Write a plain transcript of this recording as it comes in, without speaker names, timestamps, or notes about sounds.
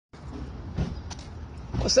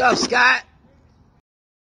What's up, Scott?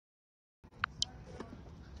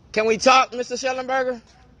 Can we talk, Mr. Shellenberger?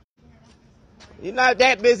 You're not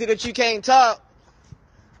that busy that you can't talk.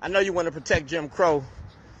 I know you want to protect Jim Crow.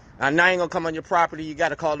 I ain't gonna come on your property. You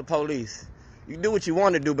gotta call the police. You do what you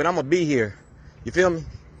want to do, but I'm gonna be here. You feel me?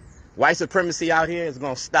 White supremacy out here is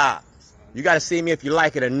gonna stop. You gotta see me if you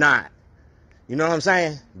like it or not. You know what I'm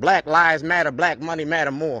saying? Black lives matter. Black money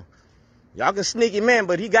matter more. Y'all can sneak him in,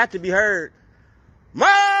 but he got to be heard. Mike!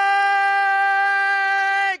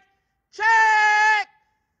 Check!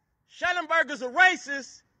 Shellenberger's a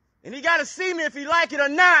racist, and he got to see me if he like it or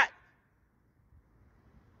not.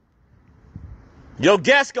 Your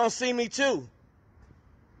guest gonna see me too.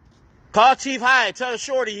 Call Chief Hyde. Tell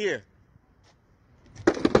Shorty here.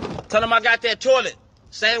 Tell him I got that toilet.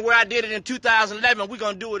 Same way I did it in 2011. We're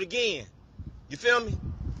gonna do it again. You feel me?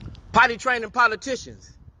 Potty training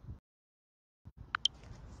politicians.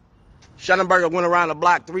 Shellenberger went around the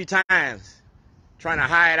block 3 times trying to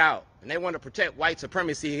hide out. And they want to protect white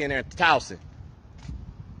supremacy here in Towson.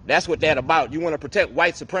 That's what that's about. You want to protect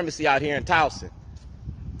white supremacy out here in Towson.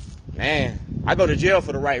 Man, I go to jail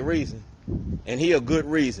for the right reason. And he a good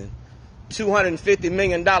reason. $250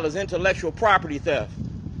 million intellectual property theft.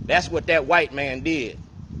 That's what that white man did.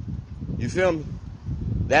 You feel me?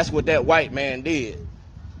 That's what that white man did.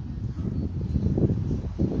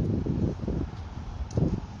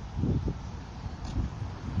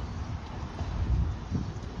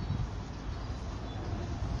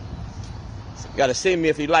 You gotta see me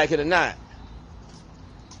if you like it or not.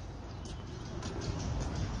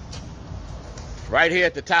 Right here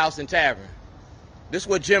at the Towson Tavern. This is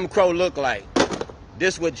what Jim Crow look like.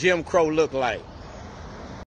 This is what Jim Crow look like.